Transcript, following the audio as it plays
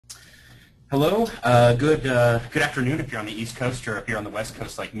Hello. Good afternoon if you're on the East Coast, or if you're on the West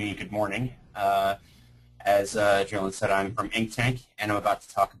Coast like me, good morning. As Jalen said, I'm from Inktank, and I'm about to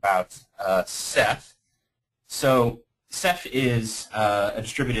talk about Ceph. So Ceph is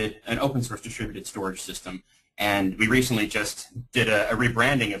an open source distributed storage system, and we recently just did a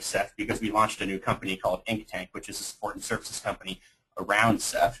rebranding of Ceph because we launched a new company called Inktank, which is a support and services company around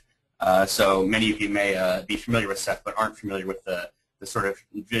Ceph. So many of you may be familiar with Ceph, but aren't familiar with the sort of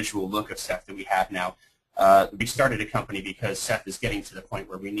visual look of Ceph that we have now. We started a company because Ceph is getting to the point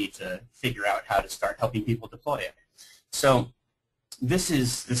where we need to figure out how to start helping people deploy it. So this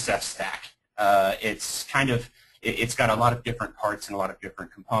is the Ceph stack. It's got a lot of different parts and a lot of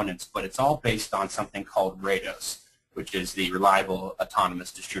different components, but it's all based on something called Rados, which is the Reliable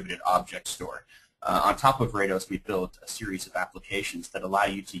Autonomous Distributed Object Store. On top of Rados, we built a series of applications that allow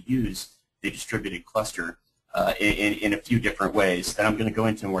you to use the distributed cluster in a few different ways that I'm going to go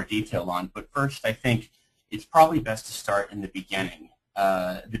into more detail on. But first, I think it's probably best to start in the beginning.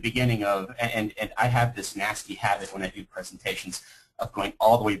 And I have this nasty habit when I do presentations of going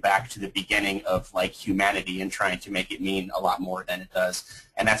all the way back to the beginning of like humanity and trying to make it mean a lot more than it does.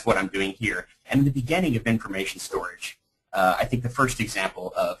 And that's what I'm doing here. And in the beginning of information storage, I think the first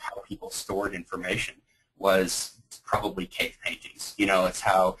example of how people stored information was probably cave paintings. You know, it's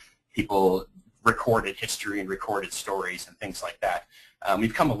how people recorded history and recorded stories and things like that.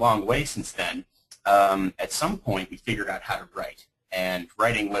 We've come a long way since then. At some point, we figured out how to write, and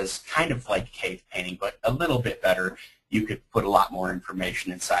writing was kind of like cave painting, but a little bit better. You could put a lot more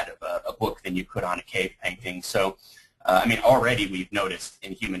information inside of a book than you could on a cave painting. So, I mean, already we've noticed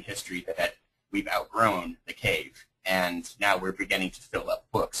in human history that we've outgrown the cave, and now we're beginning to fill up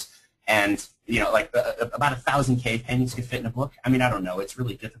books. And, you know, like about 1,000 cave paintings could fit in a book. I mean, I don't know. It's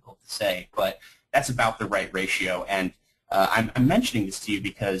really difficult to say, but that's about the right ratio. And I'm mentioning this to you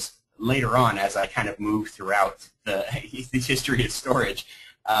because later on, as I kind of move throughout the history of storage,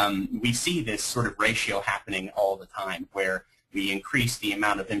 we see this sort of ratio happening all the time, where we increase the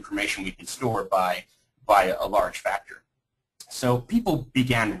amount of information we can store by a large factor. So people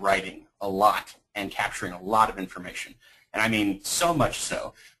began writing a lot and capturing a lot of information. And I mean, so much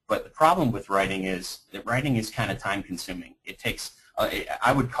so. But the problem with writing is that writing is kind of time-consuming. It takes,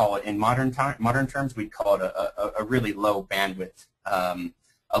 I would call it, in modern terms, we'd call it a really low bandwidth,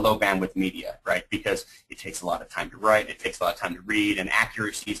 media, right? Because it takes a lot of time to write, it takes a lot of time to read, and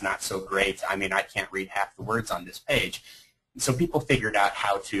accuracy is not so great. I mean, I can't read half the words on this page. So people figured out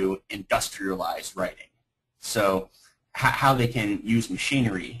how to industrialize writing. So how they can use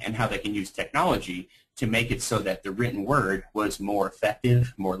machinery and how they can use technology to make it so that the written word was more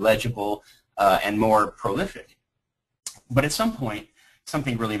effective, more legible, and more prolific. But at some point,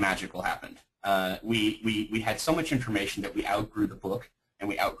 something really magical happened. We had so much information that we outgrew the book and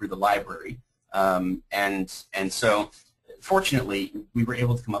we outgrew the library. And so, fortunately, we were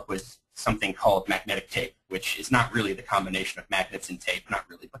able to come up with something called magnetic tape, which is not really the combination of magnets and tape, not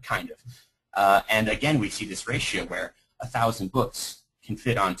really, but kind of. And again, we see this ratio where 1,000 books can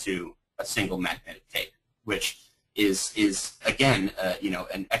fit onto a single magnetic tape, which is again, you know,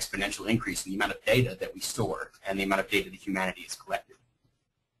 an exponential increase in the amount of data that we store and the amount of data that humanity has collected.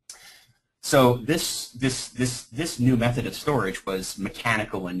 So this new method of storage was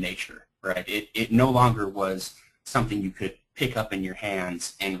mechanical in nature, right? It no longer was something you could pick up in your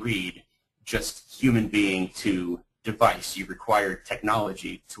hands and read, just human being to device. You required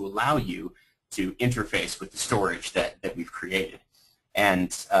technology to allow you to interface with the storage that we've created. And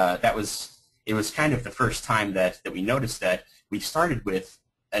it was kind of the first time that we noticed that we started with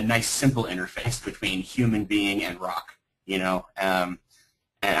a nice simple interface between human being and rock, you know, and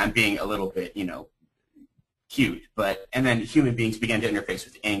I'm being a little bit, you know, cute, and then human beings began to interface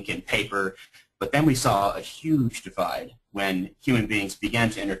with ink and paper, but then we saw a huge divide when human beings began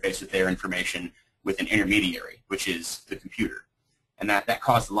to interface with their information with an intermediary, which is the computer. And that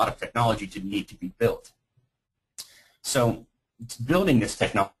caused a lot of technology to need to be built. So building this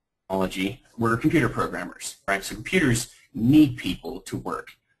technology, we're computer programmers, right? So computers need people to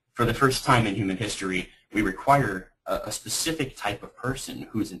work. For the first time in human history, we require a specific type of person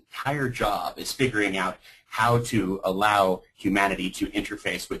whose entire job is figuring out how to allow humanity to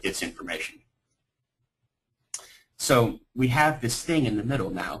interface with its information. So we have this thing in the middle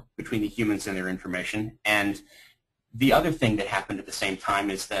now between the humans and their information, and the other thing that happened at the same time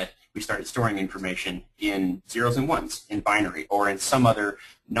is that we started storing information in zeros and ones, in binary, or in some other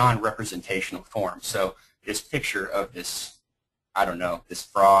non-representational form. So this picture of this, I don't know, this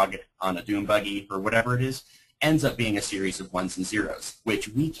frog on a dune buggy or whatever it is, ends up being a series of ones and zeros, which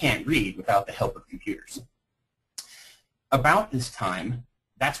we can't read without the help of computers. About this time,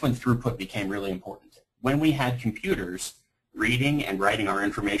 that's when throughput became really important. When we had computers reading and writing our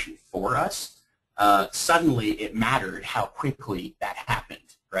information for us, suddenly it mattered how quickly that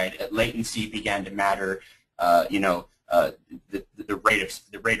happened, right? Latency began to matter. The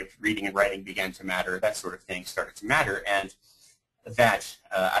rate of reading and writing began to matter. That sort of thing started to matter, and that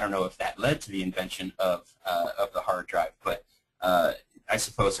I don't know if that led to the invention of the hard drive, but I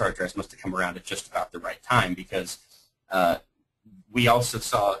suppose hard drives must have come around at just about the right time, because we also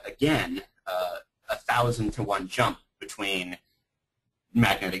saw again a 1,000-to-1 jump between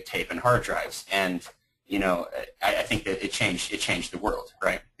magnetic tape and hard drives, and I think that it changed the world,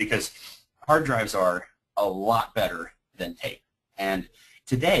 right? Because hard drives are a lot better than tape, and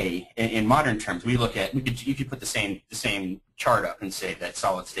today, in modern terms, you could put the same chart up and say that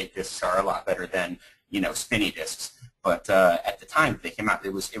solid-state disks are a lot better than spinny disks. But at the time they came out,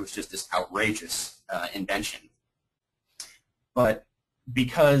 it was just this outrageous invention. But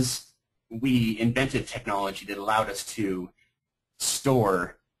because we invented technology that allowed us to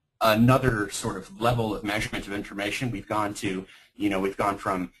store another sort of level of measurement of information, we've gone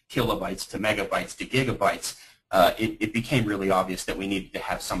from kilobytes to megabytes to gigabytes. It became really obvious that we needed to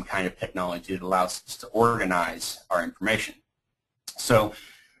have some kind of technology that allows us to organize our information. So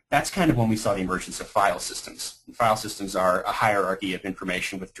that's kind of when we saw the emergence of file systems. And file systems are a hierarchy of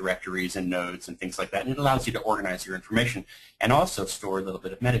information with directories and nodes and things like that, and it allows you to organize your information and also store a little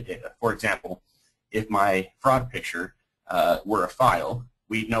bit of metadata. For example, if my frog picture were a file,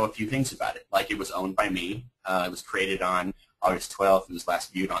 we'd know a few things about it, like it was owned by me, it was created on August 12th, it was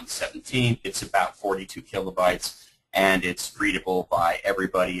last viewed on 17th, it's about 42 kilobytes, and it's readable by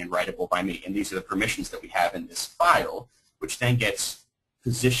everybody and writable by me. And these are the permissions that we have in this file, which then gets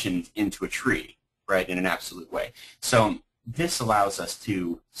positioned into a tree, right, in an absolute way. So this allows us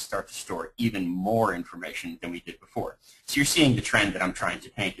to start to store even more information than we did before. So you're seeing the trend that I'm trying to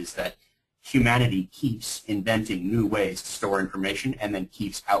paint is that humanity keeps inventing new ways to store information and then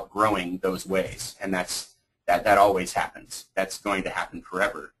keeps outgrowing those ways, and that always happens. That's going to happen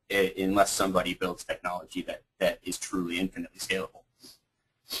forever unless somebody builds technology that is truly infinitely scalable.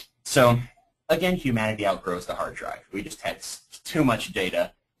 So again, humanity outgrows the hard drive. We just had too much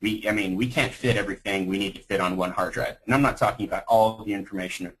data. We can't fit everything we need to fit on one hard drive. And I'm not talking about all the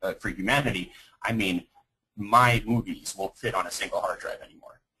information for humanity. I mean, my movies won't fit on a single hard drive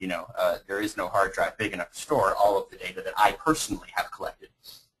anymore. There is no hard drive big enough to store all of the data that I personally have collected.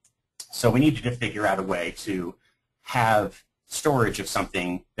 So we needed to figure out a way to have storage of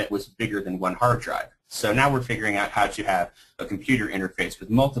something that was bigger than one hard drive. So now we're figuring out how to have a computer interface with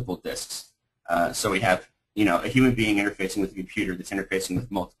multiple disks. So we have a human being interfacing with a computer that's interfacing with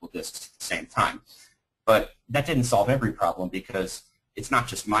multiple disks at the same time. But that didn't solve every problem, because it's not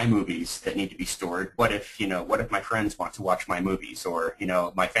just my movies that need to be stored. What if my friends want to watch my movies, or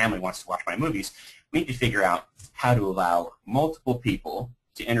my family wants to watch my movies? We need to figure out how to allow multiple people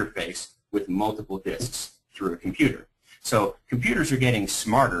to interface with multiple disks through a computer. So computers are getting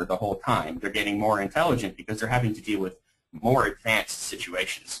smarter the whole time. They're getting more intelligent because they're having to deal with more advanced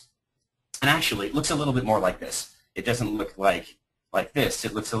situations. And actually, it looks a little bit more like this. It doesn't look like this.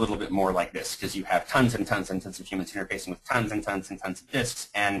 It looks a little bit more like this, because you have tons and tons and tons of humans interfacing with tons and tons and tons of disks.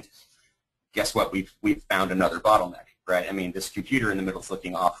 And guess what? We've found another bottleneck, right? I mean, this computer in the middle is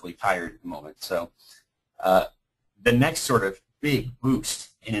looking awfully tired at the moment. So the next sort of big boost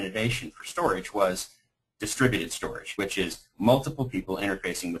in innovation for storage was distributed storage, which is multiple people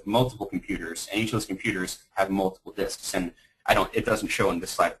interfacing with multiple computers, and each of those computers have multiple disks. And it doesn't show in this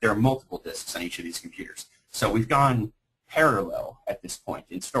slide. There are multiple disks on each of these computers. So we've gone parallel at this point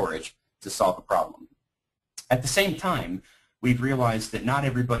in storage to solve a problem. At the same time, we've realized that not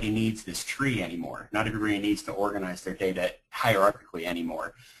everybody needs this tree anymore. Not everybody needs to organize their data hierarchically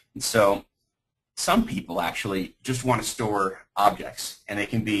anymore. And so some people actually just want to store objects, and they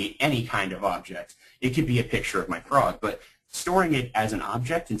can be any kind of object. It could be a picture of my frog, but storing it as an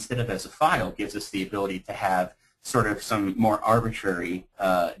object instead of as a file gives us the ability to have sort of some more arbitrary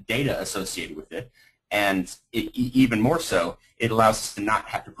data associated with it. And even more so, it allows us to not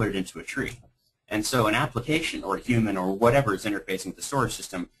have to put it into a tree. And so an application or a human or whatever is interfacing with the storage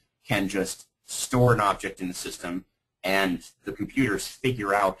system can just store an object in the system, and the computers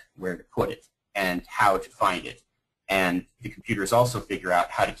figure out where to put it and how to find it. And the computers also figure out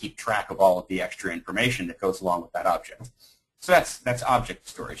how to keep track of all of the extra information that goes along with that object. So that's object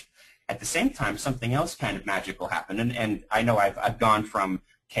storage. At the same time, something else kind of magical happened. And I know I've gone from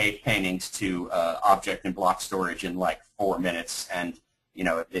cave paintings to object and block storage in like 4 minutes, and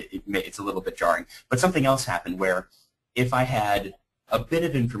it's a little bit jarring. But something else happened where if I had a bit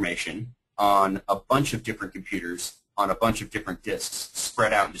of information on a bunch of different computers on a bunch of different disks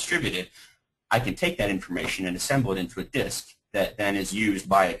spread out and distributed, I can take that information and assemble it into a disk that then is used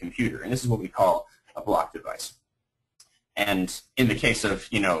by a computer. And this is what we call a block device. And in the case of,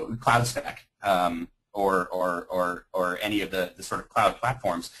 CloudStack or any of the sort of cloud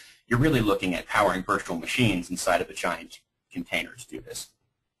platforms, you're really looking at powering virtual machines inside of a giant container to do this.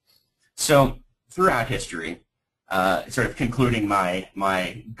 So throughout history, sort of concluding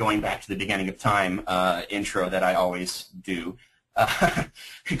my going back to the beginning of time intro that I always do,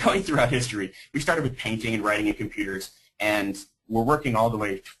 going throughout history, we started with painting and writing in computers, and we're working all the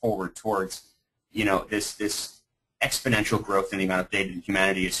way forward towards, this exponential growth in the amount of data that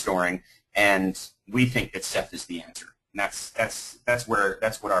humanity is storing, and we think that Ceph is the answer. And that's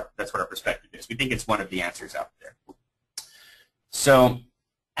what our perspective is. We think it's one of the answers out there. So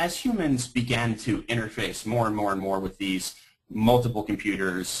as humans began to interface more and more and more with these multiple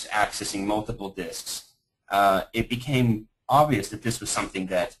computers accessing multiple disks, it became obvious that this was something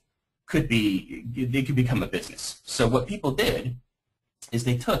that could become a business. So what people did is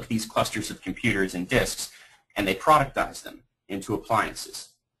they took these clusters of computers and disks and they productized them into appliances.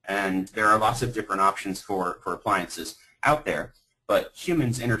 And there are lots of different options for appliances out there, but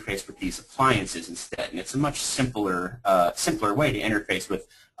humans interface with these appliances instead, and it's a much simpler way to interface with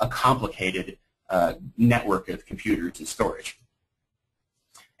a complicated network of computers and storage.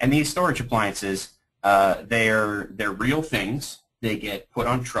 And these storage appliances, they're real things. They get put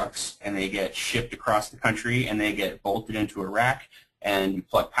on trucks and they get shipped across the country and they get bolted into a rack, and you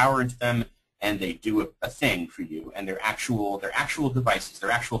plug power into them and they do a thing for you. And they're actual devices. They're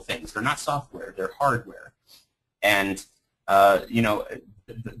actual things. They're not software. They're hardware. And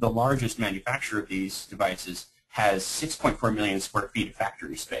the largest manufacturer of these devices has 6.4 million square feet of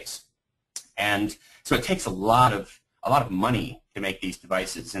factory space. And so it takes a lot of money to make these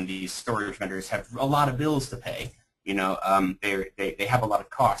devices, and these storage vendors have a lot of bills to pay. They have a lot of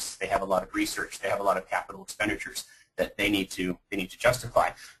costs. They have a lot of research. They have a lot of capital expenditures that they need to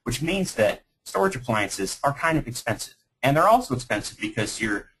justify, which means that storage appliances are kind of expensive. And they're also expensive because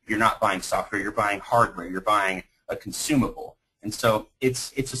you're not buying software, you're buying hardware, you're buying a consumable. And so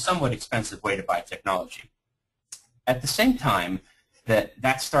it's a somewhat expensive way to buy technology. At the same time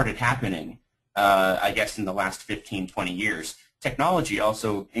that started happening, I guess in the last 15, 20 years, technology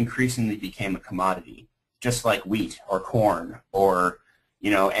also increasingly became a commodity, just like wheat or corn or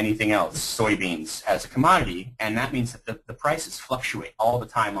anything else, soybeans as a commodity, and that means that the prices fluctuate all the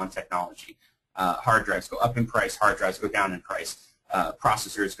time on technology. Hard drives go up in price, hard drives go down in price,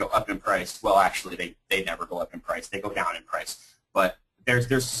 processors go up in price. Well, actually, they never go up in price. They go down in price. But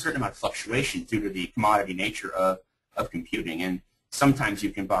there's a certain amount of fluctuation due to the commodity nature of computing, and sometimes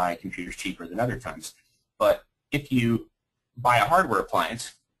you can buy computers cheaper than other times. But if you buy a hardware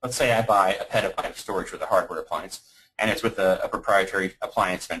appliance, let's say I buy a petabyte of storage with a hardware appliance, and it's with a proprietary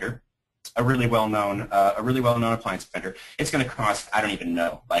appliance vendor, a really well-known appliance vendor. It's going to cost, I don't even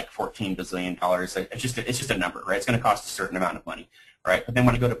know, like $14 bazillion. It's just a number, right? It's going to cost a certain amount of money, right? But then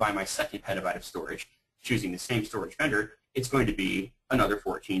when I go to buy my second petabyte of storage, choosing the same storage vendor, it's going to be another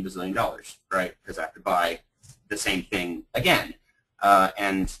 $14 bazillion, right? Because I have to buy the same thing again,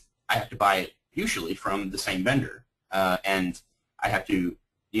 and I have to buy it usually from the same vendor, and I have to,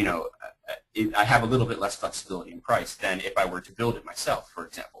 I have a little bit less flexibility in price than if I were to build it myself, for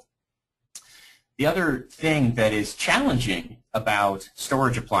example. The other thing that is challenging about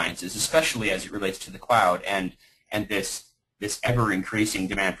storage appliances, especially as it relates to the cloud and this ever-increasing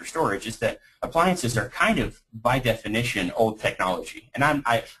demand for storage, is that appliances are kind of, by definition, old technology. And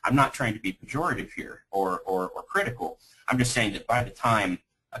I'm not trying to be pejorative here or critical. I'm just saying that by the time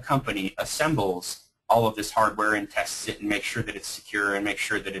a company assembles all of this hardware and tests it and makes sure that it's secure and makes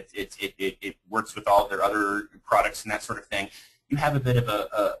sure that it works with all their other products and that sort of thing, you have a bit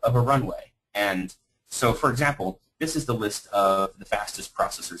of a runway. And so, for example, this is the list of the fastest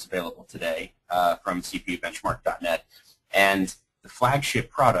processors available today from CPUbenchmark.net. And the flagship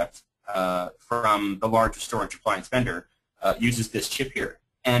product from the largest storage appliance vendor uses this chip here.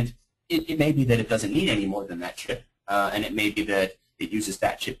 And it may be that it doesn't need any more than that chip. And it may be that it uses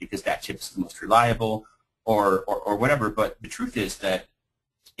that chip because that chip is the most reliable or whatever. But the truth is that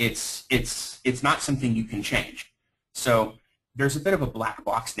it's not something you can change. So there's a bit of a black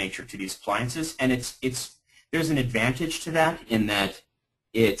box nature to these appliances, and there's an advantage to that in that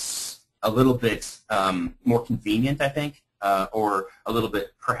it's a little bit more convenient, I think, or a little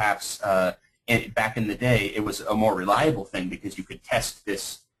bit perhaps back in the day it was a more reliable thing because you could test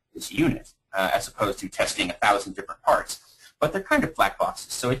this unit as opposed to testing 1,000 different parts. But they're kind of black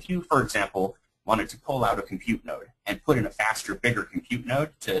boxes. So if you, for example, wanted to pull out a compute node and put in a faster, bigger compute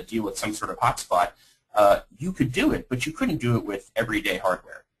node to deal with some sort of hotspot, you could do it, but you couldn't do it with everyday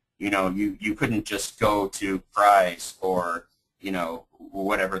hardware. You couldn't just go to Fry's or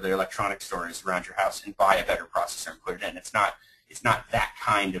whatever the electronic store is around your house and buy a better processor and put it in. It's not that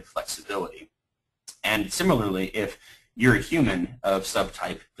kind of flexibility. And similarly, if you're a human of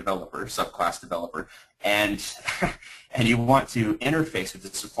subtype developer, subclass developer, and and you want to interface with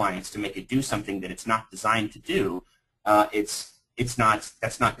this appliance to make it do something that it's not designed to do, that's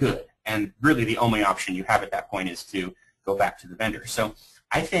not good. And really, the only option you have at that point is to go back to the vendor. So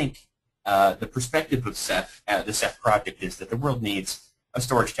I think the perspective of Ceph, the Ceph project, is that the world needs a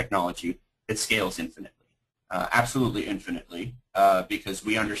storage technology that scales infinitely, absolutely infinitely, because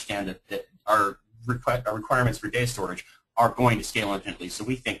we understand that our requirements for data storage are going to scale infinitely. So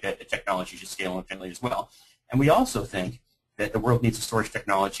we think that the technology should scale infinitely as well. And we also think that the world needs a storage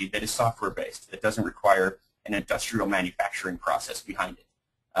technology that is software-based, that doesn't require an industrial manufacturing process behind it.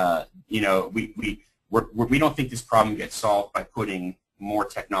 We don't think this problem gets solved by putting more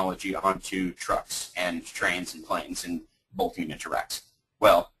technology onto trucks and trains and planes and bolting interacts.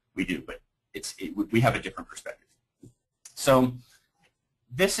 Well, we do, but we have a different perspective. So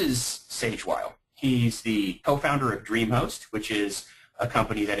this is Sage Weil. He's the co-founder of DreamHost, which is a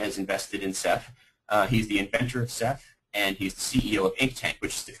company that has invested in Ceph. He's the inventor of Ceph, and he's the CEO of Inktank,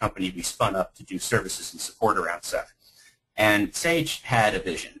 which is the company we spun up to do services and support around Ceph. And Sage had a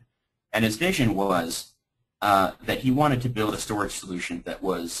vision, and his vision was that he wanted to build a storage solution that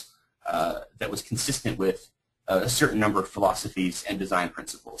was consistent with a certain number of philosophies and design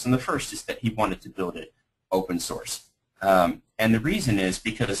principles. And the first is that he wanted to build it open source. And the reason is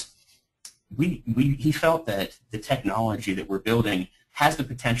because he felt that the technology that we're building has the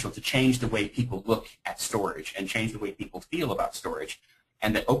potential to change the way people look at storage and change the way people feel about storage,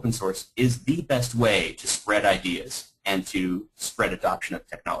 and that open source is the best way to spread ideas and to spread adoption of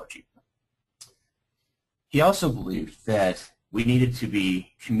technology. He also believed that we needed to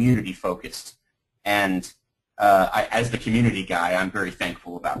be community focused, and as the community guy, I'm very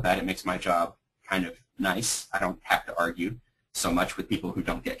thankful about that. It makes my job kind of nice. I don't have to argue so much with people who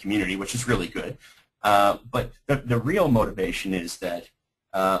don't get community, which is really good. But the real motivation is that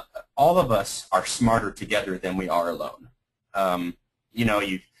all of us are smarter together than we are alone.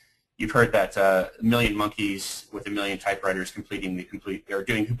 You've heard that a million monkeys with a million typewriters doing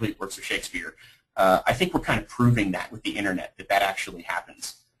complete works of Shakespeare. I think we're kind of proving that with the internet, that actually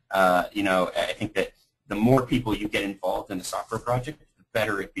happens. I think that the more people you get involved in a software project, the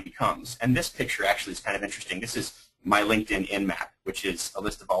better it becomes. And this picture actually is kind of interesting. This is my LinkedIn InMap, which is a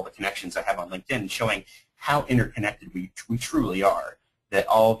list of all the connections I have on LinkedIn, showing how interconnected we truly are, that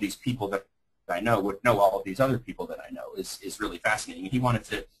all of these people that I know would know all of these other people that I know is really fascinating. And he wanted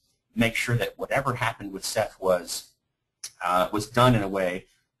to make sure that whatever happened with Ceph was done in a way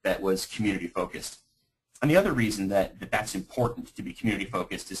that was community-focused. And the other reason that's important to be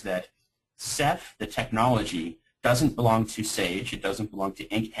community-focused is that Ceph, the technology, doesn't belong to Sage, it doesn't belong to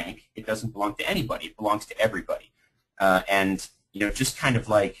Inktank, it doesn't belong to anybody, it belongs to everybody. And just kind of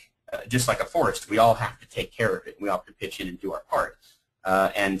like a forest, we all have to take care of it, and we all have to pitch in and do our part.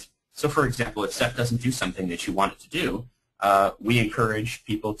 And so, for example, if Ceph doesn't do something that you want it to do, we encourage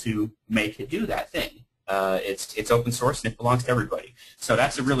people to make it do that thing. It's open source and it belongs to everybody. So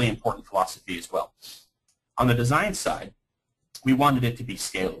that's a really important philosophy as well. On the design side, we wanted it to be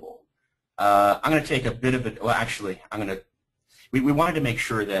scalable. I'm going to take a bit of it. Well, actually, we wanted to make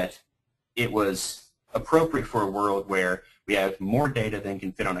sure that it was appropriate for a world where we have more data than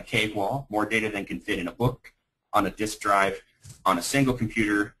can fit on a cave wall, more data than can fit in a book, on a disk drive, on a single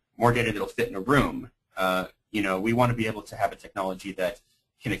computer, more data that will fit in a room. We want to be able to have a technology that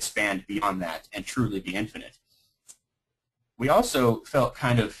can expand beyond that and truly be infinite. We also felt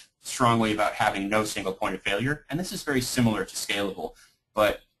kind of strongly about having no single point of failure, and this is very similar to scalable,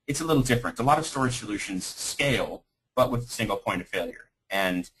 but it's a little different. A lot of storage solutions scale, but with a single point of failure.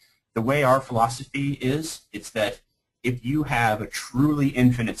 And the way our philosophy is, it's that if you have a truly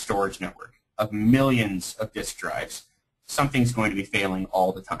infinite storage network of millions of disk drives, something's going to be failing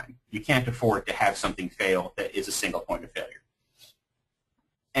all the time. You can't afford to have something fail that is a single point of failure.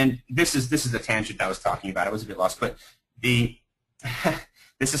 And this is the tangent I was talking about. I was a bit lost, but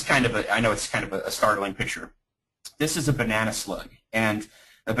this is kind of I know it's kind of a startling picture. This is a banana slug, and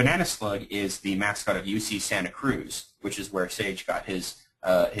a banana slug is the mascot of UC Santa Cruz, which is where Sage got his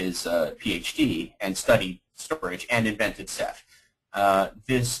PhD and studied storage and invented Ceph.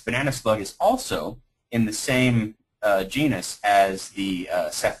 This banana slug is also in the same genus as the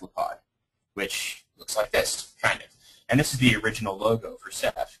cephalopod, which looks like this, kind of. And this is the original logo for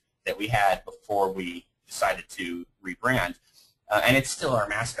Ceph that we had before we decided to rebrand. and it's still our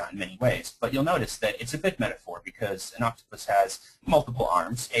mascot in many ways. But you'll notice that it's a good metaphor because an octopus has multiple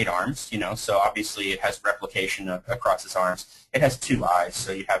arms, 8 arms, so obviously it has replication across its arms. It has 2 eyes,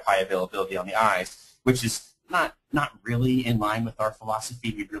 so you have high availability on the eyes, which is not really in line with our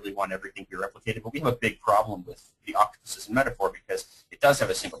philosophy. We really want everything to be replicated, but we have a big problem with the octopus as a metaphor because it does have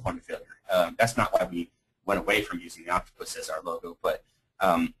a single point of failure. That's not why we went away from using the octopus as our logo, but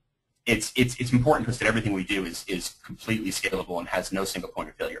it's important to us that everything we do is completely scalable and has no single point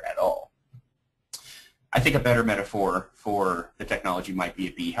of failure at all. I think a better metaphor for the technology might be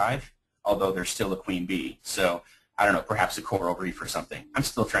a beehive, although there's still a queen bee. So I don't know, perhaps a coral reef or something. I'm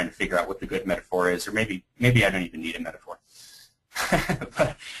still trying to figure out what the good metaphor is, or maybe I don't even need a metaphor.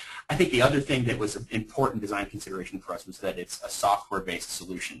 But I think the other thing that was an important design consideration for us was that it's a software-based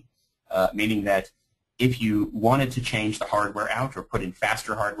solution, meaning that if you wanted to change the hardware out or put in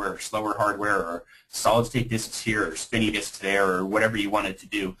faster hardware or slower hardware or solid-state disks here or spinny disks there or whatever you wanted to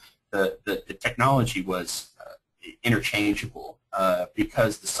do, the technology was interchangeable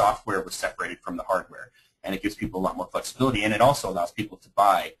because the software was separated from the hardware. And it gives people a lot more flexibility, and it also allows people to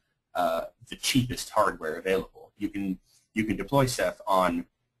buy the cheapest hardware available. You can deploy Ceph on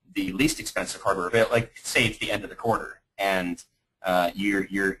the least expensive hardware available. Like, say it's the end of the quarter, and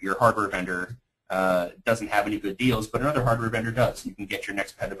your hardware vendor doesn't have any good deals, but another hardware vendor does. You can get your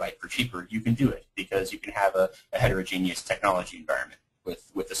next petabyte for cheaper. You can do it because you can have a heterogeneous technology environment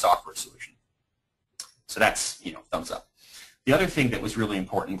with the software solution. So that's, thumbs up. The other thing that was really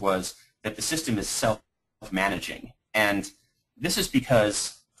important was that the system is self-managing, and this is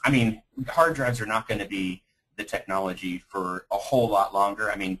because, hard drives are not going to be the technology for a whole lot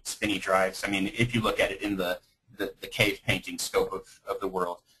longer. Spinny drives, if you look at it in the cave painting scope of the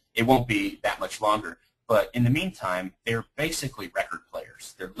world, it won't be that much longer. But in the meantime, they're basically record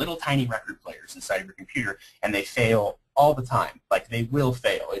players. They're little tiny record players inside of your computer, and they fail all the time. Like, they will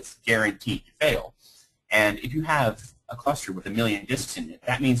fail. It's guaranteed to fail. And if you have a cluster with 1 million disks in it,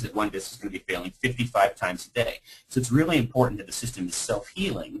 that means that one disk is going to be failing 55 times a day. So it's really important that the system is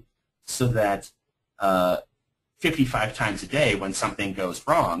self-healing so that 55 times a day when something goes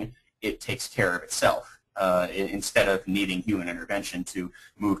wrong, it takes care of itself instead of needing human intervention to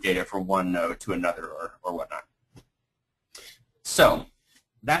move data from one node to another or whatnot. So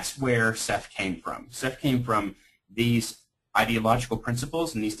that's where Ceph came from. Ceph came from these ideological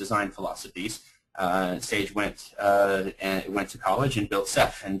principles and these design philosophies. Sage went to college and built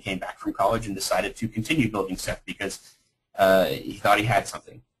Ceph, and came back from college and decided to continue building Ceph because he thought he had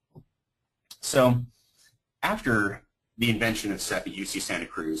something. So after the invention of Ceph at UC Santa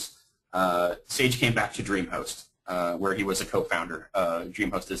Cruz, Sage came back to DreamHost, where he was a co-founder.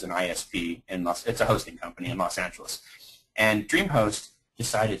 DreamHost is an ISP, it's a hosting company in Los Angeles. And DreamHost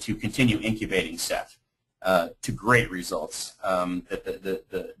decided to continue incubating Ceph to great results.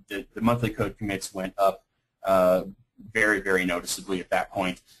 The monthly code commits went up very, very noticeably at that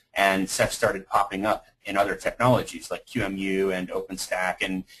point, and Ceph started popping up in other technologies like QEMU and OpenStack,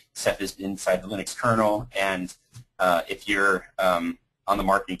 and Ceph is inside the Linux kernel. And if you're on the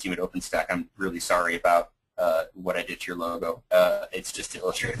marketing team at OpenStack, I'm really sorry about what I did to your logo. It's just to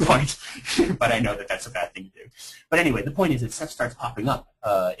illustrate a point, but I know that that's a bad thing to do. But anyway, the point is that Ceph starts popping up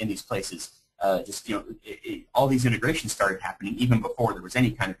in these places. All these integrations started happening even before there was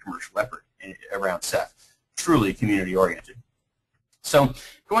any kind of commercial effort around Ceph. Truly community-oriented. So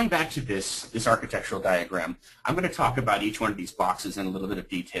going back to this architectural diagram, I'm going to talk about each one of these boxes in a little bit of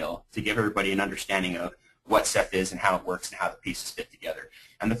detail to give everybody an understanding of what Ceph is and how it works and how the pieces fit together.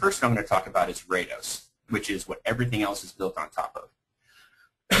 And the first one I'm going to talk about is Rados, which is what everything else is built on top of.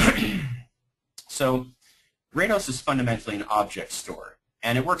 So Rados is fundamentally an object store,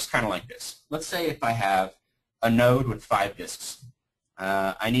 and it works kind of like this. Let's say if I have a node with 5 disks.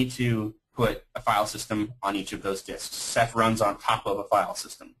 I need to put a file system on each of those disks. Ceph runs on top of a file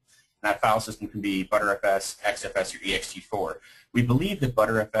system. And that file system can be ButterFS, XFS, or ext4. We believe that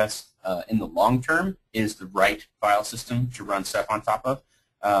ButterFS in the long term is the right file system to run Ceph on top of,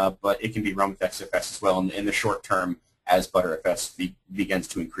 but it can be run with XFS as well in the short term as ButterFS begins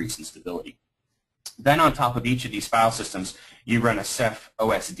to increase in stability. Then on top of each of these file systems, you run a Ceph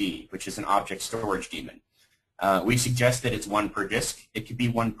OSD, which is an object storage daemon. We suggest that it's 1 per disk. It could be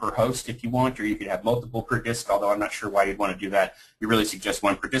 1 per host if you want, or you could have multiple per disk, although I'm not sure why you'd want to do that. We really suggest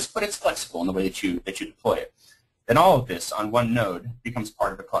 1 per disk, but it's flexible in the way that you deploy it. Then all of this on one node becomes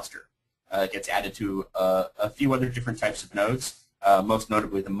part of a cluster. It gets added to a few other different types of nodes, most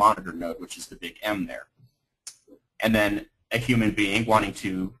notably the monitor node, which is the big M there. And then a human being wanting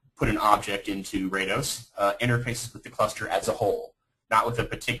to put an object into Rados interfaces with the cluster as a whole, not with a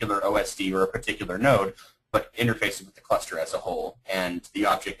particular OSD or a particular node, but interfaces with the cluster as a whole, and the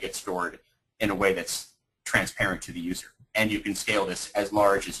object gets stored in a way that's transparent to the user. And you can scale this as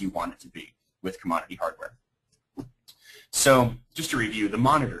large as you want it to be with commodity hardware. So just to review, the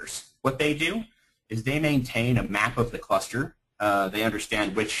monitors, what they do is they maintain a map of the cluster. They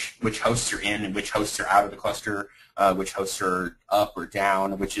understand which hosts are in and which hosts are out of the cluster, which hosts are up or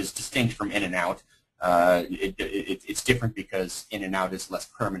down, which is distinct from in and out. It's different because in and out is less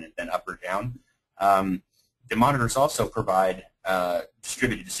permanent than up or down. The monitors also provide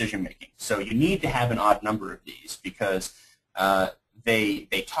distributed decision making. So you need to have an odd number of these because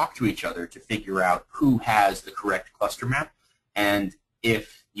they talk to each other to figure out who has the correct cluster map. And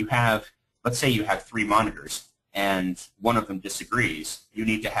if you have, let's say you have 3 monitors and one of them disagrees, you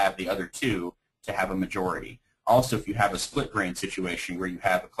need to have the other 2 to have a majority. Also, if you have a split brain situation where you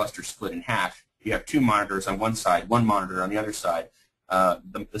have a cluster split in half, you have 2 monitors on one side, 1 monitor on the other side.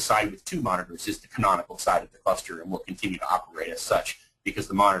 The side with 2 monitors is the canonical side of the cluster and will continue to operate as such because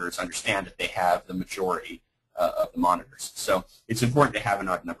the monitors understand that they have the majority of the monitors. So it's important to have an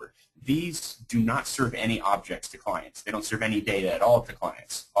odd number. These do not serve any objects to clients. They don't serve any data at all to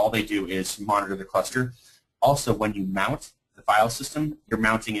clients. All they do is monitor the cluster. Also, when you mount the file system, you're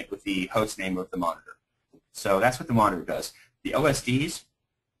mounting it with the host name of the monitor. So that's what the monitor does. The OSDs,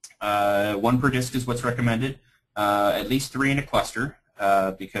 1 per disk is what's recommended, at least 3 in a cluster,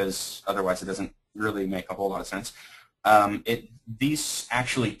 because otherwise it doesn't really make a whole lot of sense. These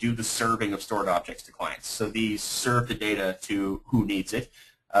actually do the serving of stored objects to clients. So these serve the data to who needs it.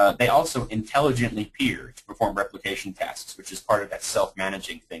 They also intelligently peer to perform replication tasks, which is part of that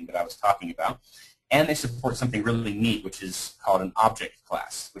self-managing thing that I was talking about. And they support something really neat, which is called an object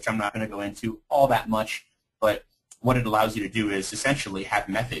class, which I'm not going to go into all that much, but what it allows you to do is essentially have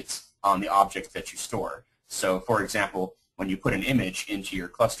methods on the objects that you store. So, for example, when you put an image into your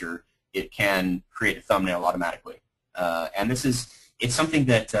cluster, it can create a thumbnail automatically. And it's something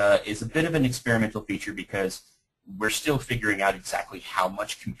that is a bit of an experimental feature because we're still figuring out exactly how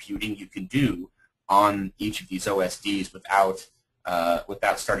much computing you can do on each of these OSDs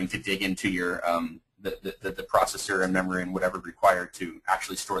without starting to dig into your the processor and memory and whatever required to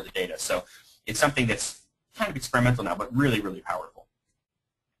actually store the data. So it's something that's kind of experimental now, but really, really powerful.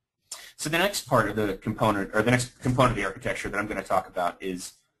 So the next part of the component, or the next component of the architecture that I'm going to talk about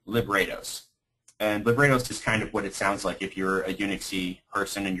is librados. And librados is kind of what it sounds like if you're a Unixy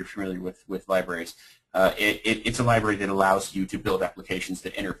person and you're familiar with libraries. It's a library that allows you to build applications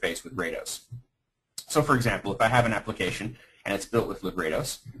that interface with Rados. So for example, if I have an application and it's built with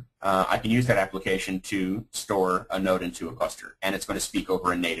librados, I can use that application to store a node into a cluster, and it's going to speak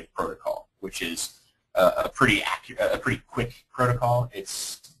over a native protocol, which is a pretty quick protocol. It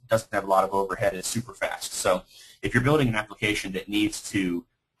doesn't have a lot of overhead. It's super fast. So if you're building an application that needs to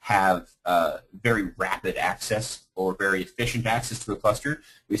have very rapid access or very efficient access to a cluster,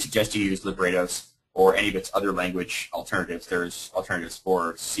 we suggest you use librados or any of its other language alternatives. There's alternatives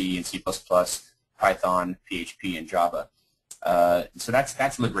for C and C++, Python, PHP, and Java. So that's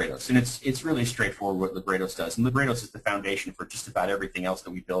librados, and it's really straightforward what librados does. And librados is the foundation for just about everything else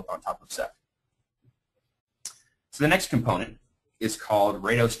that we built on top of Ceph. So the next component is called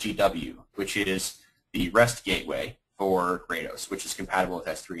Rados GW, which is the REST gateway for Rados, which is compatible with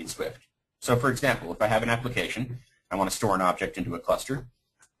S3 and Swift. So for example, if I have an application, I want to store an object into a cluster,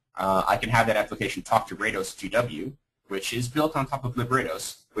 I can have that application talk to Rados GW, which is built on top of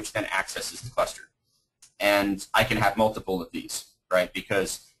librados, which then accesses the cluster. And I can have multiple of these, right,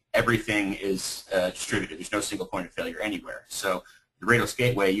 because everything is distributed. There's no single point of failure anywhere. So the Rados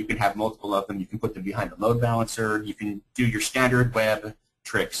gateway, you can have multiple of them. You can put them behind a load balancer. You can do your standard web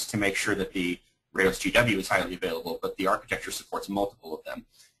tricks to make sure that the Rados GW is highly available, but the architecture supports multiple of them.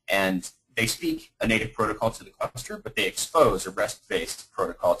 And they speak a native protocol to the cluster, but they expose a REST-based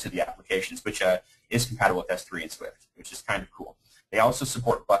protocol to the applications, which is compatible with S3 and Swift, which is kind of cool. They also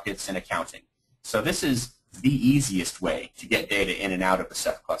support buckets and accounting. So this is the easiest way to get data in and out of a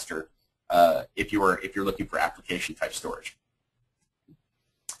Ceph cluster if you're looking for application type storage.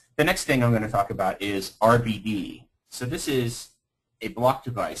 The next thing I'm going to talk about is RBD. So this is a block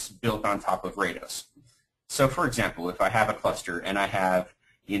device built on top of Rados. So for example, if I have a cluster and I have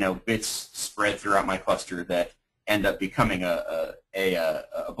bits spread throughout my cluster that end up becoming a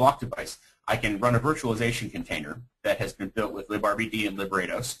block device, I can run a virtualization container that has been built with libRBD and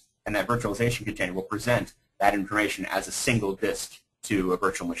librados, and that virtualization container will present that information as a single disk to a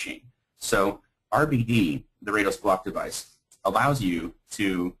virtual machine. So RBD, the Rados block device, allows you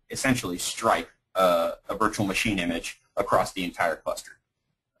to essentially stripe a virtual machine image across the entire cluster.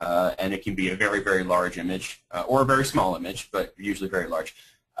 And it can be a very, very large image or a very small image, but usually very large.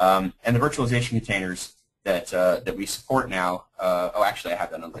 And the virtualization containers that we support now. Oh, actually, I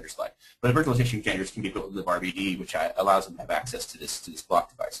have that on a later slide. But the virtualization containers can be built with vBACD, which allows them to have access to this block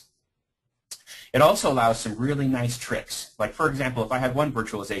device. It also allows some really nice tricks. Like, for example, if I have one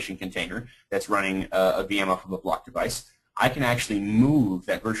virtualization container that's running a VM off of a block device, I can actually move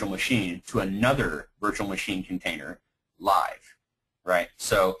that virtual machine to another virtual machine container live, right?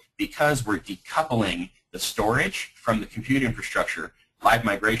 So because we're decoupling the storage from the compute infrastructure, live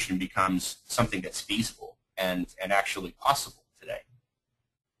migration becomes something that's feasible and actually possible today.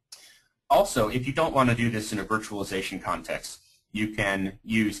 Also, if you don't want to do this in a virtualization context, you can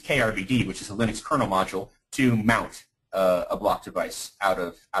use KRVD, which is a Linux kernel module, to mount a block device out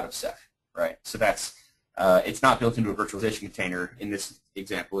of Ceph, right? So that's it's not built into a virtualization container in this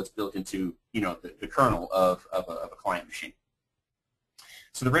example. It's built into the kernel of a client machine.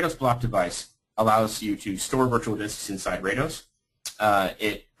 So the Rados block device allows you to store virtual disks inside Rados.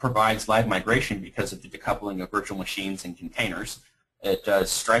 It provides live migration because of the decoupling of virtual machines and containers. It does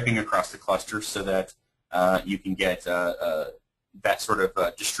striping across the cluster so that you can get that sort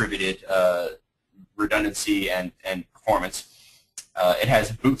of distributed redundancy and performance. It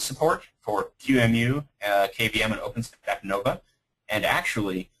has boot support for QEMU, KVM, and OpenStack Nova, and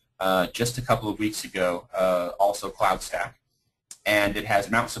actually just a couple of weeks ago also CloudStack, and it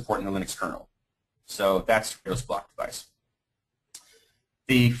has mount support in the Linux kernel. So that's Rados block device.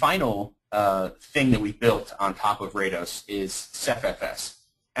 The final thing that we built on top of Rados is CephFS.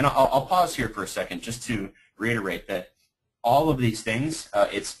 And I'll pause here for a second just to reiterate that all of these things,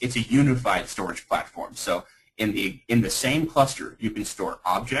 it's a unified storage platform. So in the same cluster, you can store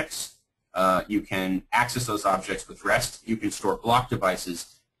objects, you can access those objects with REST, you can store block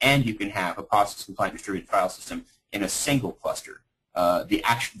devices, and you can have a POSIX-compliant distributed file system in a single cluster.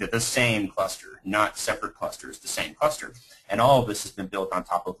 The same cluster, not separate clusters, the same cluster. And all of this has been built on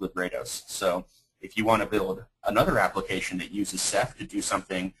top of libRados. So if you want to build another application that uses Ceph to do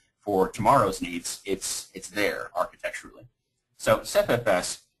something for tomorrow's needs, it's there architecturally. So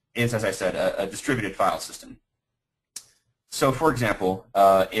CephFS is, as I said, a distributed file system. So for example,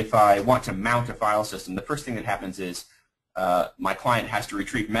 if I want to mount a file system, the first thing that happens is my client has to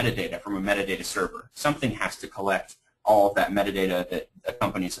retrieve metadata from a metadata server. Something has to collect all of that metadata that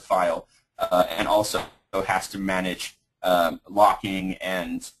accompanies a file, and also has to manage locking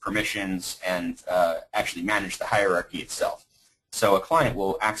and permissions and actually manage the hierarchy itself. So a client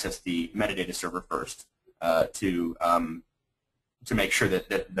will access the metadata server first to make sure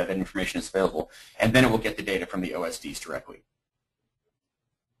that information is available, and then it will get the data from the OSDs directly.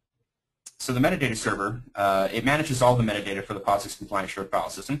 So the metadata server, it manages all the metadata for the POSIX-compliant shared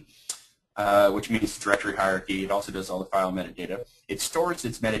file system, which means directory hierarchy. It also does all the file metadata. It stores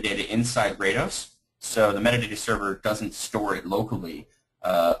its metadata inside Rados, so the metadata server doesn't store it locally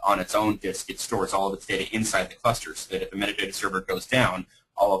on its own disk. It stores all of its data inside the cluster, so that if the metadata server goes down,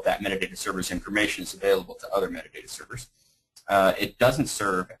 all of that metadata server's information is available to other metadata servers. It doesn't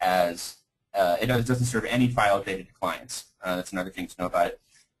serve as it doesn't serve any file data to clients. That's another thing to know about it.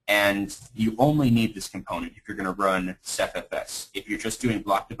 And you only need this component if you're going to run CephFS. If you're just doing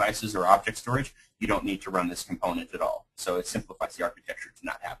block devices or object storage, you don't need to run this component at all. So it simplifies the architecture to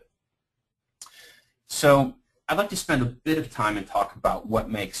not have it. So I'd like to spend a bit of time and talk about what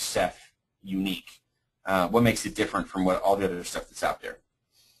makes Ceph unique, what makes it different from all the other stuff that's out there.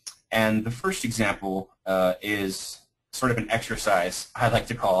 And the first example is sort of an exercise I like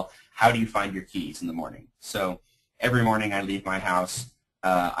to call, how do you find your keys in the morning? So every morning I leave my house.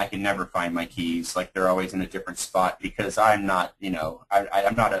 I can never find my keys. Like, they're always in a different spot because I'm not,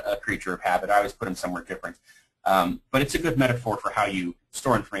 I'm not a creature of habit. I always put them somewhere different. But it's a good metaphor for how you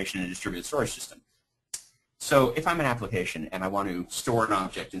store information in a distributed storage system. So if I'm an application and I want to store an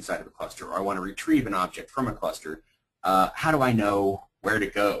object inside of a cluster, or I want to retrieve an object from a cluster, how do I know where to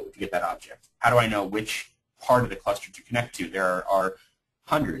go to get that object? How do I know which part of the cluster to connect to? There are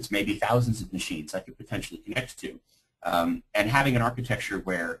hundreds, maybe thousands of machines I could potentially connect to. And having an architecture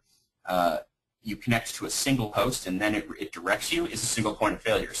where you connect to a single host and then it directs you is a single point of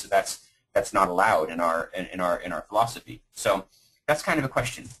failure. So that's not allowed in our philosophy. So that's kind of a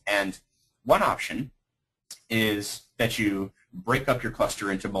question. And one option is that you break up your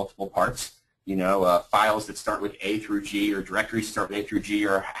cluster into multiple parts. Files that start with A through G, or directories start with A through G,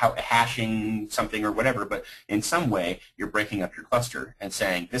 or hashing something or whatever, but in some way you're breaking up your cluster and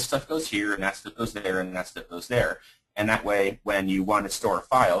saying this stuff goes here and that stuff goes there and that stuff goes there. And that way, when you want to store a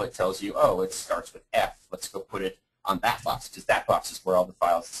file, it tells you, oh, it starts with F. Let's go put it on that box, because that box is where all the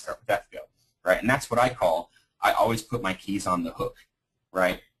files that start with F go, right? And that's what I always put my keys on the hook,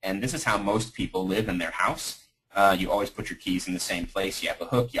 right? And this is how most people live in their house. You always put your keys in the same place. You have a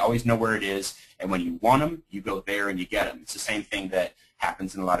hook. You always know where it is. And when you want them, you go there and you get them. It's the same thing that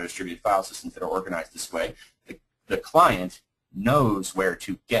happens in a lot of distributed file systems that are organized this way. The client knows where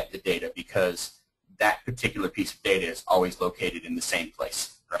to get the data because that particular piece of data is always located in the same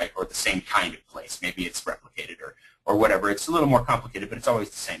place, right, or the same kind of place. Maybe it's replicated or whatever. It's a little more complicated, but it's always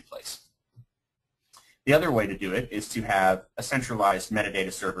the same place. The other way to do it is to have a centralized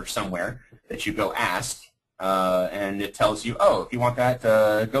metadata server somewhere that you go ask, and it tells you, oh, if you want that,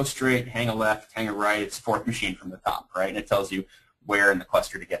 go straight, hang a left, hang a right, it's fourth machine from the top, right? And it tells you where in the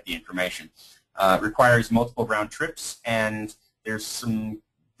cluster to get the information. It requires multiple round trips, and there's some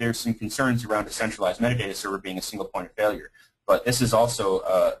concerns around a centralized metadata server being a single point of failure. But this is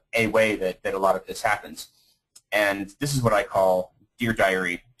also a way that a lot of this happens. And this is what I call Dear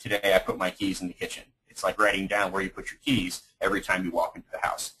Diary, today I put my keys in the kitchen. It's like writing down where you put your keys every time you walk into the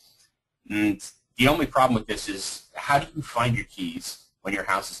house. And the only problem with this is, how do you find your keys when your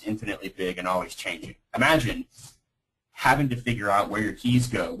house is infinitely big and always changing? Imagine having to figure out where your keys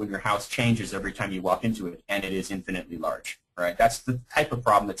go when your house changes every time you walk into it, and it is infinitely large. Right? That's the type of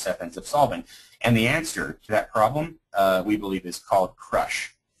problem that Ceph ends up solving. And the answer to that problem, we believe, is called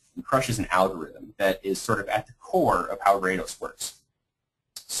Crush. And Crush is an algorithm that is sort of at the core of how Rados works.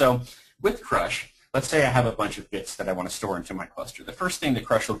 So with Crush, let's say I have a bunch of bits that I want to store into my cluster. The first thing that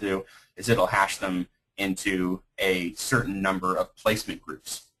Crush will do is it'll hash them into a certain number of placement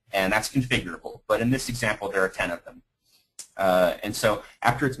groups. And that's configurable. But in this example, there are 10 of them. And so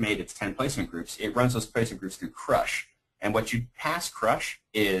after it's made its 10 placement groups, it runs those placement groups through Crush. And what you pass Crush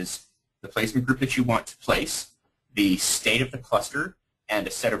is the placement group that you want to place, the state of the cluster, and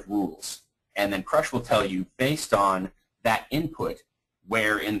a set of rules. And then Crush will tell you, based on that input,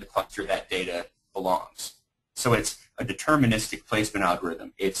 where in the cluster that data belongs. So it's a deterministic placement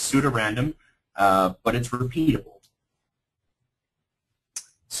algorithm. It's pseudo-random, but it's repeatable.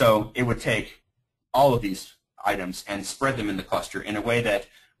 So it would take all of these items and spread them in the cluster in a way that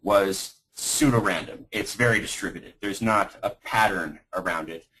was pseudo-random. It's very distributed. There's not a pattern around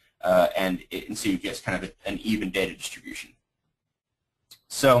it, and so you get kind of an even data distribution.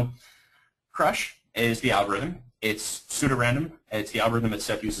 So Crush is the algorithm. It's pseudo-random. It's the algorithm that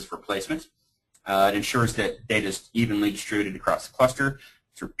Ceph uses for placement. It ensures that data is evenly distributed across the cluster.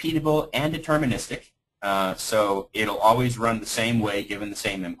 It's repeatable and deterministic, so it'll always run the same way given the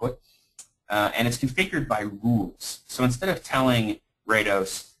same input. And it's configured by rules. So instead of telling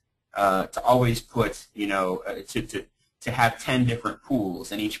Rados to always put, to have 10 different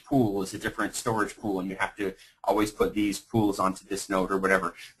pools, and each pool is a different storage pool, and you have to always put these pools onto this node or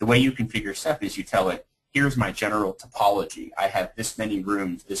whatever, the way you configure Ceph is you tell it, here's my general topology. I have this many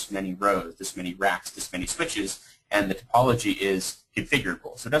rooms, this many rows, this many racks, this many switches, and the topology is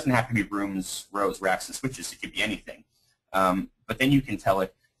configurable. So it doesn't have to be rooms, rows, racks, and switches. It could be anything. But then you can tell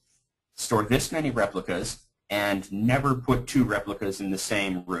it, store this many replicas, and never put 2 replicas in the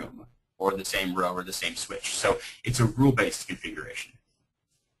same room, or the same row, or the same switch. So it's a rule-based configuration.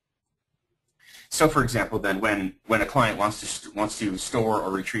 So for example, then, when a client wants to store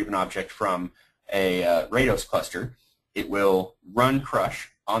or retrieve an object from a Rados cluster, it will run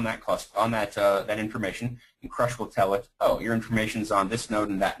Crush on that cluster, on that information, and Crush will tell it, oh, your information's on this node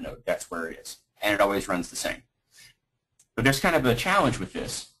and that node. That's where it is, and it always runs the same. But there's kind of a challenge with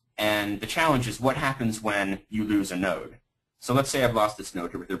this, and the challenge is what happens when you lose a node. So let's say I've lost this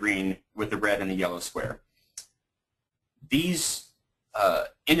node with the red and the yellow square. These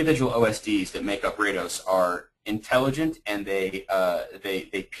individual OSDs that make up Rados are intelligent, and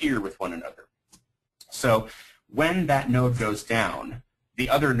they peer with one another. So when that node goes down, the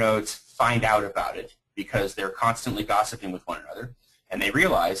other nodes find out about it because they're constantly gossiping with one another, and they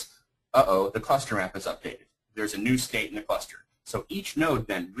realize, uh-oh, the cluster map is updated. There's a new state in the cluster. So each node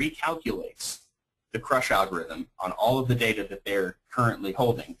then recalculates the Crush algorithm on all of the data that they're currently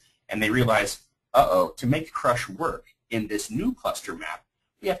holding, and they realize, uh-oh, to make Crush work in this new cluster map,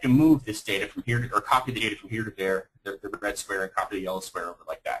 we have to move this data from here, or copy the data from here to there, the red square, and copy the yellow square over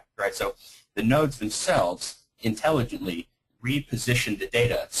like that, right? So the nodes themselves intelligently reposition the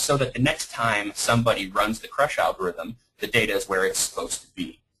data so that the next time somebody runs the Crush algorithm, the data is where it's supposed to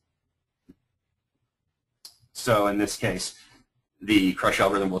be. So in this case, the Crush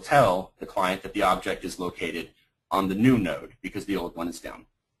algorithm will tell the client that the object is located on the new node because the old one is down.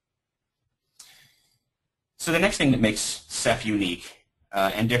 So the next thing that makes Ceph unique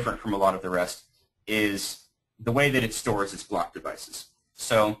and different from a lot of the rest is the way that it stores its block devices.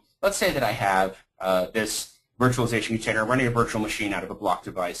 So let's say that I have this virtualization container running a virtual machine out of a block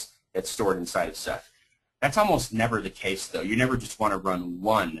device that's stored inside of Ceph. That's almost never the case, though. You never just want to run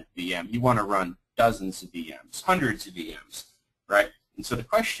one VM. You want to run dozens of VMs, hundreds of VMs, right? And so the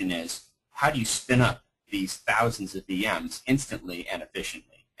question is, how do you spin up these thousands of VMs instantly and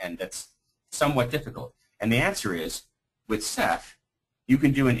efficiently? And that's somewhat difficult. And the answer is, with Ceph, you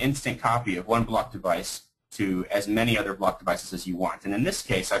can do an instant copy of one block device to as many other block devices as you want. And in this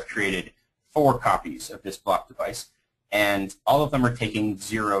case, I've created 4 copies of this block device, and all of them are taking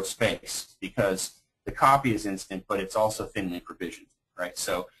 0 space because the copy is instant, but it's also thinly provisioned, right?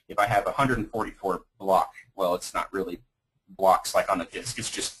 So if I have 144 block, well, it's not really blocks like on a disk,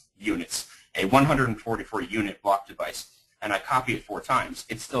 it's just units. A 144 unit block device, and I copy it 4 times,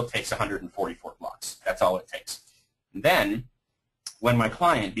 it still takes 144 blocks. That's all it takes. And then, when my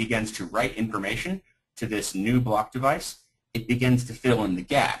client begins to write information to this new block device, it begins to fill in the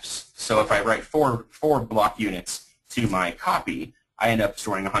gaps. So if I write four block units to my copy, I end up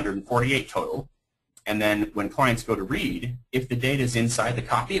storing 148 total. And then when clients go to read, if the data is inside the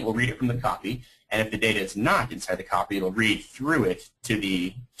copy, it will read it from the copy. And if the data is not inside the copy, it'll read through it to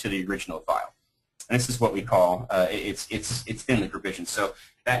the original file. And this is what we call it's thinly provisioned. So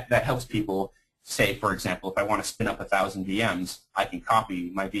that helps people say, for example, if I want to spin up 1,000 VMs, I can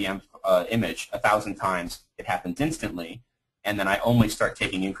copy my VM image 1,000 times. It happens instantly, and then I only start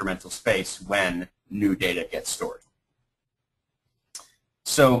taking incremental space when new data gets stored.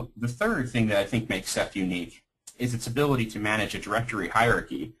 So the third thing that I think makes Ceph unique is its ability to manage a directory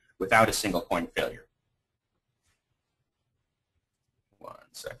hierarchy without a single point of failure. One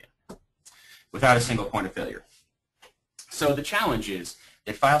second. Without a single point of failure. So the challenge is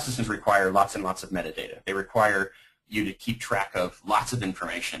that file systems require lots and lots of metadata. They require you to keep track of lots of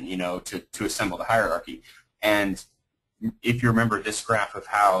information, you know, to assemble the hierarchy. And if you remember this graph of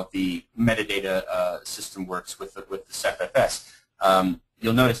how the metadata system works with the Ceph FS,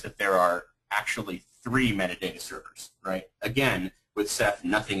 you'll notice that there are actually 3 metadata servers, right? Again, with Ceph,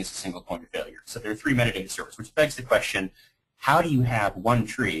 nothing is a single point of failure. So there are 3 metadata servers, which begs the question, how do you have one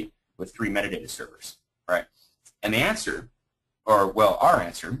tree with 3 metadata servers, right? And the answer, or well, our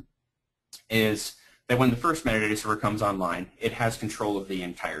answer, is that when the first metadata server comes online, it has control of the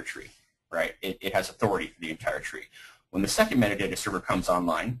entire tree, right? It has authority for the entire tree. When the second metadata server comes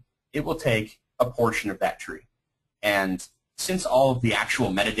online, it will take a portion of that tree. And since all of the actual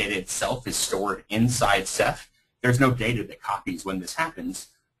metadata itself is stored inside Ceph, there's no data that copies when this happens.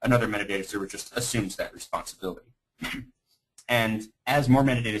 Another metadata server just assumes that responsibility. And as more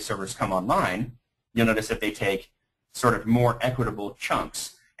metadata servers come online, you'll notice that they take sort of more equitable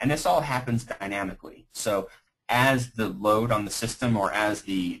chunks. And this all happens dynamically. So as the load on the system or as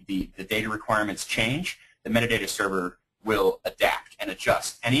the data requirements change, the metadata server will adapt and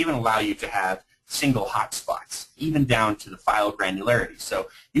adjust and even allow you to have single hotspots, even down to the file granularity. So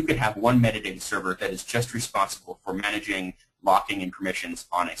you could have one metadata server that is just responsible for managing locking and permissions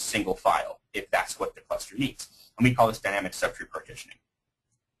on a single file, if that's what the cluster needs. And we call this dynamic subtree partitioning.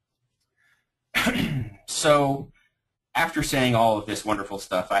 So after saying all of this wonderful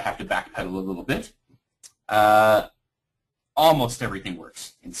stuff, I have to backpedal a little bit. Almost everything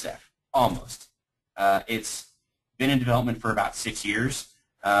works in Ceph. Almost. It's been in development for about 6 years.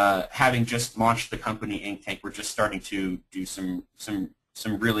 Having just launched the company Inktank, we're just starting to do some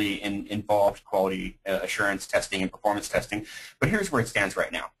really involved quality assurance testing and performance testing. But here's where it stands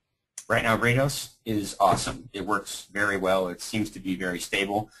right now. Right now, Rados is awesome. It works very well. It seems to be very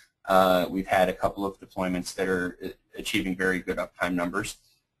stable. We've had a couple of deployments that are achieving very good uptime numbers.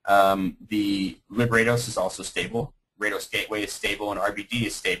 The librados is also stable. Rados Gateway is stable, and RBD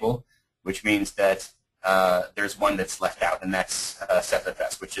is stable, which means that there's one that's left out, and that's Ceph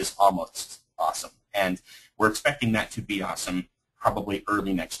FS, which is almost awesome. And we're expecting that to be awesome probably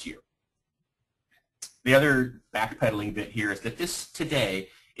early next year. The other backpedaling bit here is that this today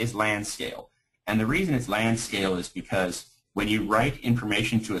is LAN scale. And the reason it's LAN scale is because when you write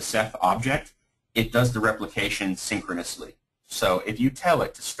information to a Ceph object, it does the replication synchronously. So if you tell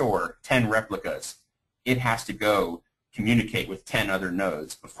it to store 10 replicas, it has to go communicate with 10 other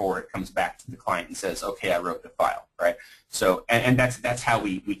nodes before it comes back to the client and says, okay, I wrote the file, right? So, and that's how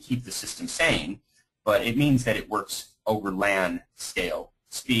we keep the system sane, but it means that it works over LAN scale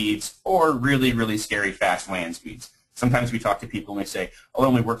speeds or really, really scary fast LAN speeds. Sometimes we talk to people and they say, oh, it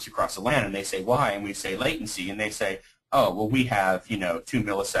only works across the LAN, and they say, why? And we say latency, and they say, oh, well, we have, 2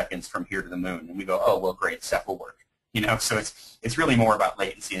 milliseconds from here to the moon. And we go, oh, well, great, Ceph will work. So it's really more about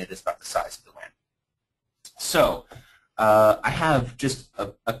latency than it is about the size of the LAN. So I have just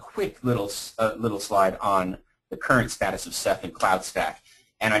a quick little slide on the current status of Ceph and CloudStack.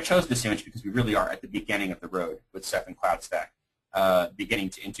 And I chose this image because we really are at the beginning of the road with Ceph and CloudStack, beginning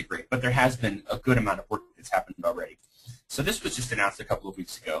to integrate. But there has been a good amount of work that's happened already. So this was just announced a couple of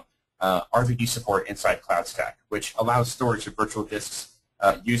weeks ago. RVD support inside CloudStack, which allows storage of virtual disks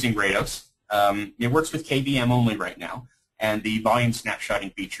using Rados. It works with KVM only right now, and the volume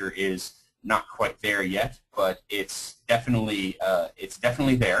snapshotting feature is not quite there yet, but it's definitely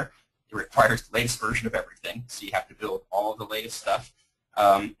there. It requires the latest version of everything, so you have to build all of the latest stuff.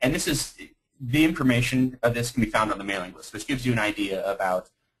 And the information of this can be found on the mailing list, which gives you an idea about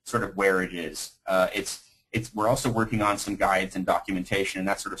sort of where it is. We're also working on some guides and documentation and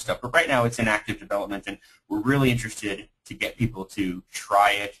that sort of stuff, but right now it's in active development, and we're really interested to get people to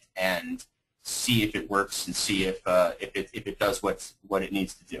try it and see if it works and see if it does what it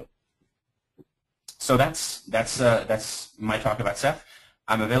needs to do. So that's my talk about Ceph.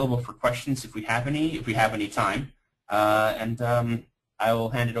 I'm available for questions if we have any time, and I will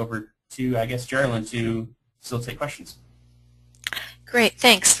hand it over to, I guess, Geraldine to facilitate questions. Great,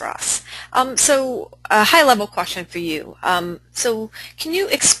 thanks, Ross. So a high-level question for you. So can you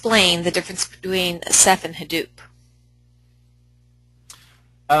explain the difference between Ceph and Hadoop?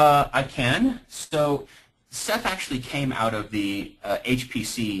 I can. So Ceph actually came out of the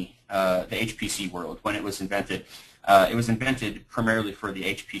HPC world when it was invented. It was invented primarily for the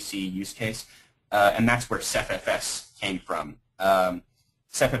HPC use case, and that's where CephFS came from.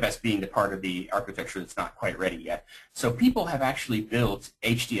 CephFS being the part of the architecture that's not quite ready yet. So people have actually built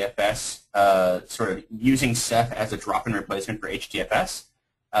HDFS sort of using Ceph as a drop-in replacement for HDFS,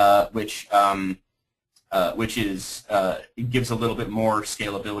 which it gives a little bit more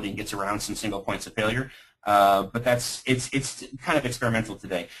scalability and gets around some single points of failure. But it's kind of experimental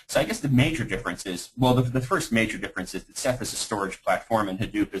today. So I guess the major difference is, well, the first major difference is that Ceph is a storage platform and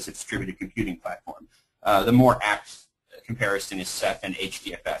Hadoop is a distributed computing platform. The more apt comparison is Ceph and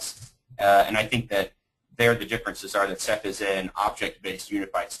HDFS. And I think that there the differences are that Ceph is an object-based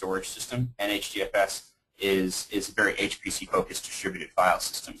unified storage system, and HDFS is a very HPC-focused distributed file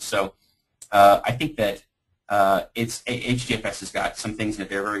system. So I think that HDFS has got some things that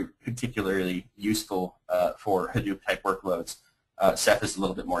they're very particularly useful for Hadoop-type workloads. Ceph is a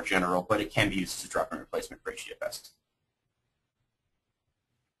little bit more general, but it can be used as a drop-in replacement for HDFS.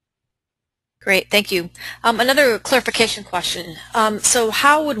 Great, thank you. Another clarification question. So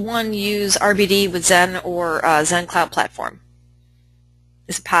how would one use RBD with Zen or Zen Cloud Platform?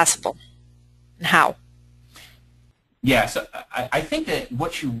 Is it possible? And how? Yeah, so I think that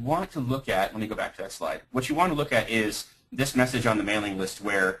what you want to look at, let me go back to that slide. What you want to look at is this message on the mailing list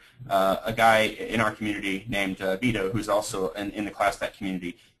where a guy in our community named Vito, who's also in the CloudStack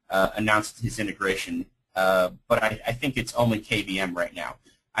community, announced his integration. But I think it's only KVM right now.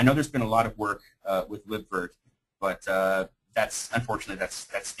 I know there's been a lot of work with libvirt, but unfortunately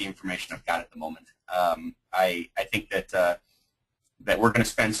that's the information I've got at the moment. I think that we're going to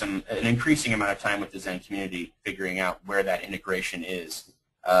spend an increasing amount of time with the Zen community figuring out where that integration is,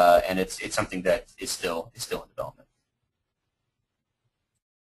 and it's something that is still in development.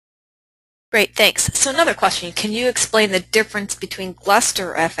 Great, thanks. So another question: can you explain the difference between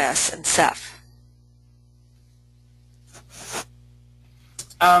GlusterFS and Ceph?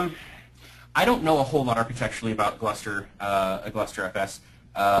 I don't know a whole lot architecturally about GlusterFS.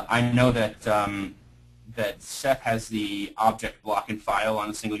 I know that that Ceph has the object block and file on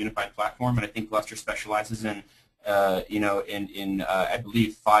a single unified platform, and I think Gluster specializes in I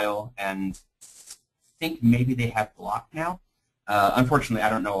believe file, and I think maybe they have block now. Unfortunately, I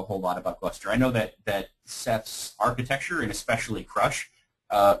don't know a whole lot about Gluster. I know that Ceph's architecture, and especially Crush,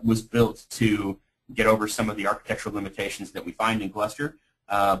 was built to get over some of the architectural limitations that we find in Gluster.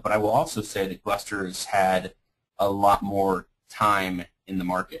 But I will also say that Gluster has had a lot more time in the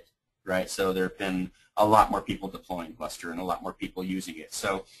market, right? So there have been a lot more people deploying Gluster and a lot more people using it.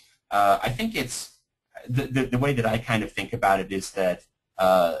 So I think it's the way that I kind of think about it is that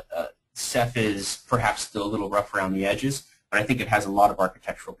Ceph is perhaps still a little rough around the edges, but I think it has a lot of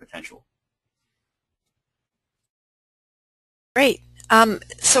architectural potential. Great.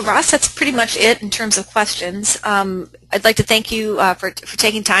 So Ross, that's pretty much it in terms of questions. I'd like to thank you for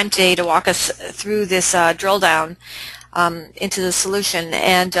taking time today to walk us through this drill down into the solution.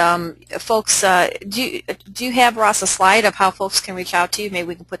 And folks, do you have, Ross, a slide of how folks can reach out to you? Maybe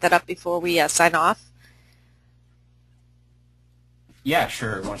we can put that up before we sign off. Yeah,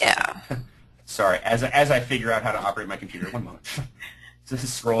 sure. Yeah. Sorry, as I figure out how to operate my computer, one moment. Just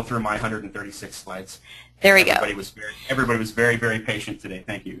scroll through my 136 slides. There we go. Everybody was very, very patient today.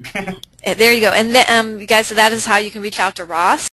 Thank you. There you go. And you guys, so that is how you can reach out to Ross.